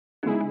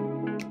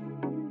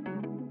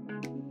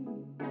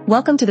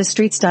Welcome to the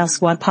Street Style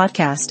Squad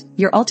podcast,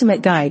 your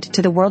ultimate guide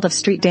to the world of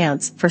street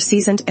dance for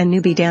seasoned and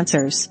newbie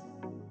dancers.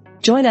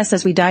 Join us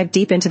as we dive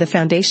deep into the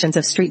foundations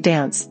of street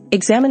dance,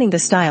 examining the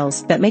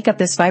styles that make up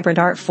this vibrant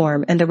art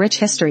form and the rich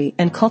history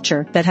and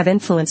culture that have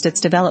influenced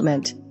its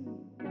development.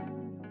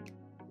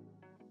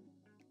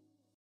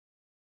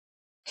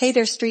 Hey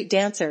there, street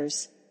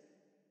dancers!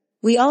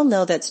 We all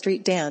know that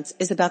street dance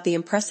is about the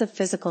impressive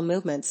physical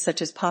movements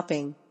such as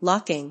popping,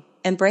 locking,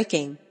 and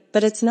breaking.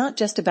 But it's not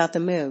just about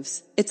the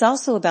moves, it's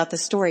also about the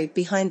story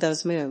behind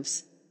those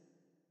moves.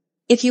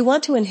 If you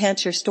want to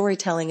enhance your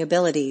storytelling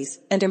abilities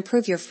and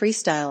improve your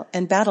freestyle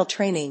and battle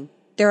training,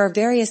 there are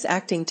various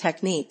acting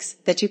techniques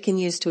that you can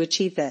use to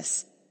achieve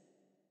this.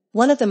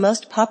 One of the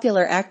most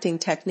popular acting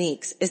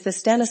techniques is the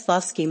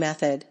Stanislavski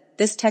method.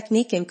 This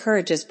technique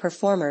encourages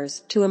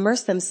performers to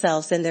immerse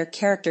themselves in their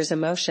character's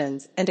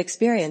emotions and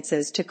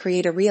experiences to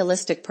create a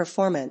realistic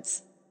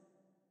performance.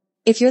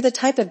 If you're the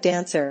type of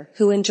dancer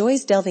who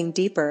enjoys delving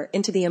deeper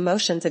into the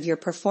emotions of your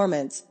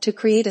performance to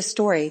create a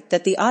story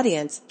that the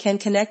audience can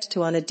connect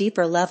to on a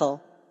deeper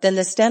level, then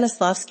the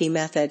Stanislavski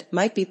method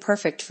might be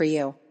perfect for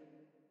you.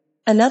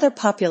 Another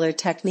popular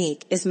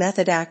technique is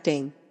method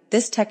acting.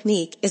 This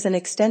technique is an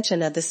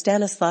extension of the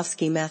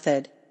Stanislavski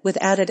method, with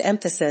added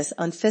emphasis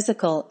on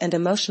physical and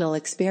emotional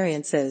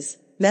experiences.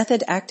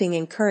 Method acting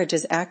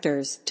encourages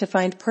actors to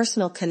find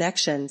personal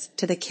connections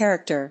to the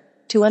character,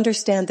 to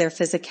understand their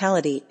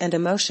physicality and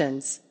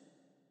emotions.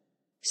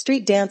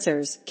 Street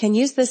dancers can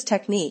use this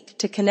technique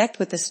to connect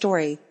with the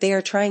story they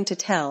are trying to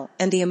tell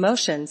and the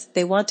emotions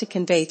they want to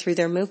convey through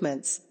their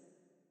movements.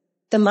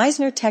 The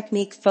Meisner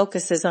technique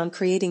focuses on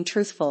creating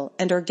truthful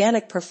and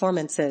organic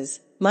performances.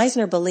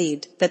 Meisner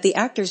believed that the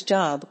actor's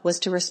job was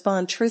to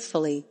respond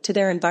truthfully to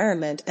their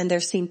environment and their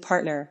scene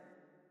partner.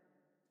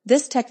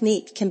 This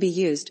technique can be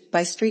used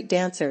by street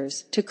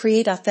dancers to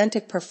create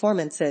authentic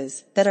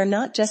performances that are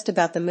not just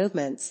about the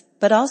movements,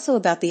 but also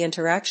about the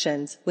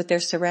interactions with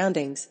their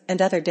surroundings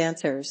and other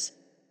dancers.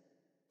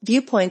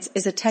 Viewpoints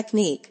is a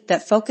technique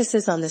that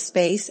focuses on the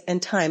space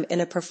and time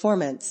in a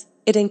performance.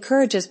 It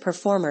encourages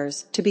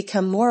performers to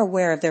become more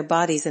aware of their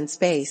bodies and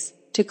space,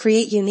 to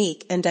create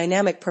unique and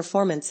dynamic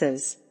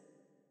performances.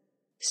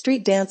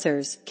 Street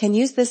dancers can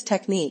use this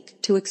technique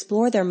to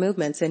explore their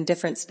movements in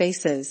different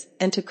spaces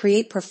and to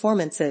create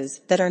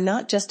performances that are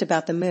not just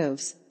about the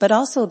moves, but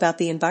also about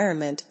the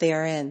environment they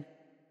are in.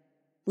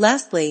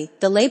 Lastly,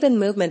 the Laban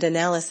movement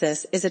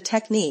analysis is a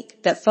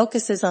technique that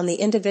focuses on the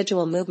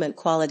individual movement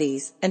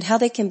qualities and how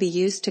they can be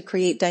used to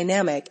create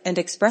dynamic and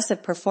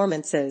expressive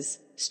performances.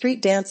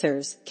 Street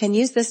dancers can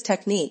use this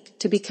technique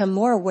to become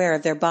more aware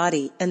of their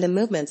body and the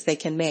movements they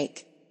can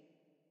make,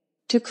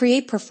 to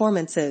create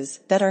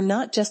performances that are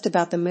not just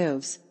about the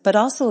moves, but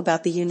also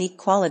about the unique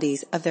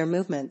qualities of their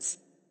movements.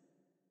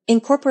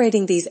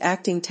 Incorporating these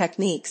acting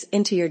techniques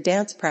into your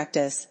dance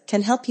practice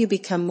can help you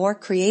become more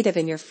creative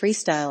in your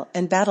freestyle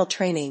and battle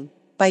training.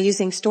 By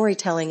using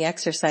storytelling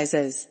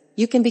exercises,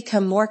 you can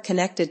become more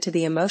connected to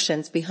the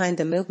emotions behind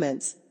the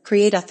movements,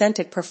 create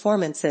authentic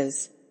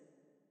performances,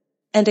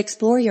 and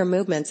explore your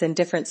movements in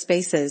different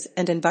spaces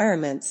and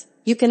environments.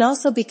 You can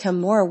also become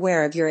more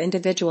aware of your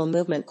individual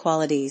movement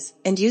qualities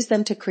and use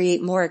them to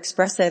create more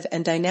expressive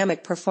and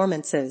dynamic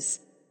performances.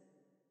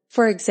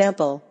 For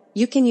example,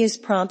 you can use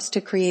prompts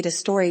to create a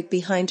story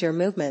behind your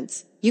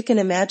movements. You can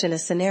imagine a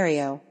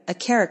scenario, a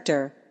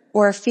character,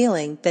 or a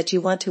feeling that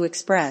you want to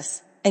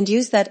express, and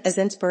use that as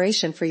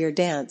inspiration for your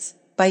dance.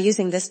 By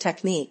using this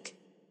technique,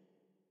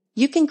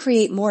 you can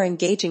create more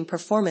engaging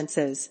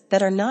performances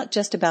that are not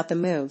just about the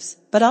moves,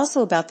 but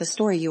also about the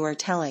story you are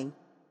telling.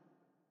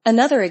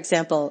 Another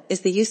example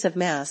is the use of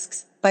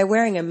masks. By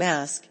wearing a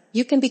mask,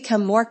 you can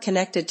become more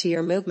connected to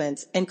your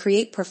movements and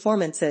create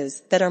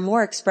performances that are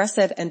more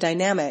expressive and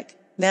dynamic.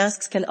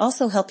 Masks can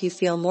also help you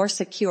feel more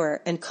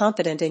secure and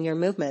confident in your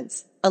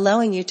movements,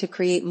 allowing you to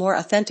create more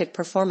authentic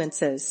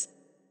performances.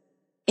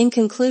 In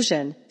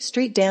conclusion,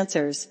 street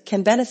dancers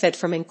can benefit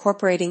from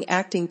incorporating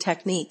acting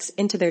techniques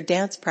into their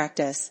dance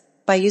practice.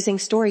 By using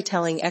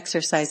storytelling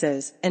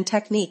exercises and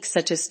techniques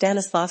such as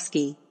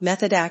Stanislavski,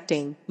 method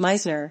acting,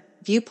 Meisner,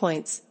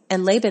 viewpoints,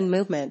 and Laban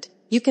movement,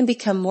 you can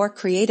become more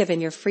creative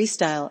in your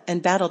freestyle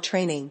and battle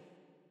training,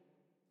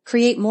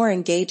 create more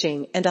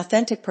engaging and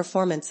authentic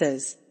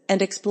performances,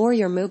 and explore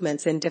your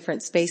movements in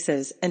different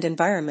spaces and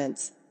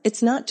environments.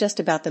 It's not just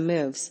about the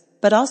moves,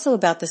 but also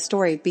about the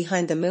story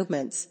behind the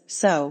movements.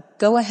 So,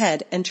 go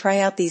ahead and try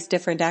out these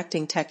different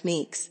acting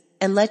techniques,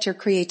 and let your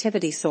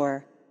creativity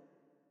soar.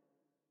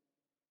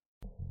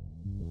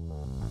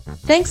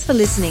 Thanks for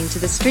listening to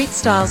the Street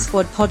Style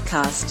Squad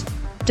podcast.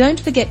 Don't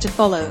forget to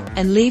follow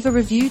and leave a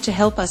review to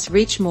help us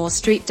reach more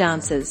street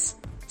dancers.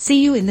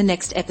 See you in the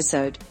next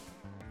episode.